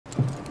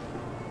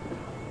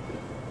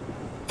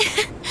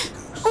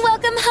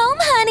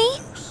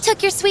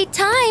took your sweet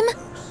time.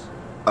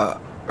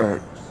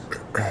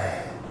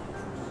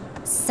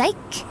 Psych.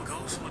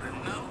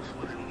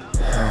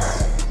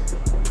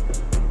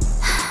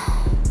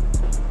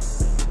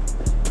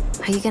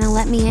 Are you gonna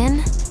let me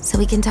in so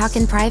we can talk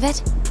in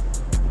private?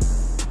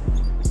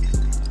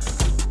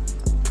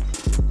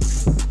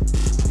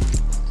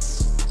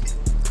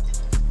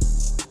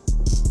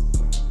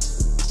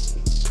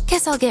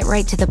 Guess I'll get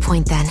right to the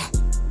point then.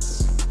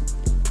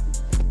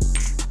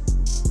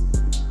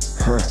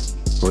 Huh.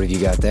 What have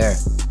you got there?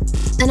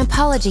 An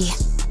apology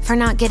for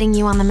not getting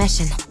you on the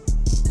mission.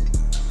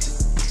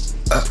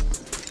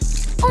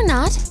 Or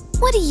not.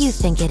 What do you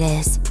think it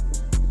is?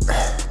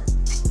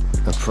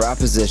 A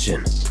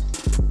proposition.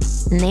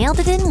 Nailed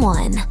it in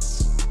one.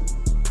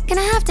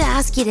 Gonna have to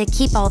ask you to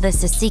keep all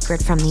this a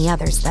secret from the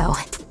others, though.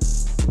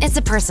 It's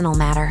a personal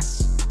matter.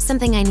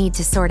 Something I need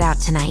to sort out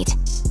tonight.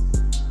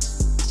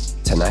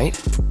 Tonight?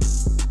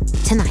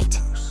 Tonight.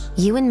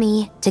 You and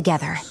me,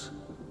 together.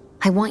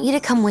 I want you to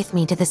come with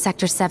me to the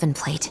Sector 7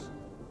 plate.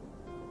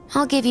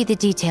 I'll give you the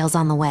details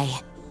on the way.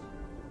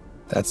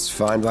 That's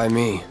fine by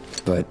me,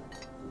 but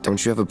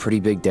don't you have a pretty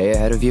big day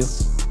ahead of you?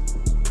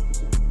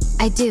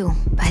 I do,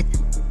 but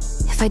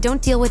if I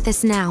don't deal with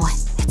this now,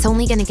 it's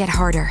only gonna get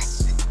harder.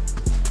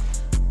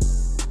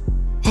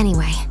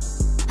 Anyway,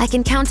 I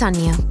can count on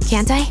you,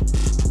 can't I?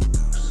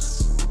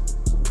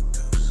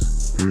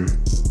 Ooh.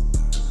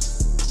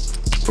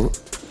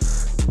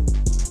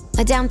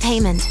 A down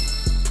payment.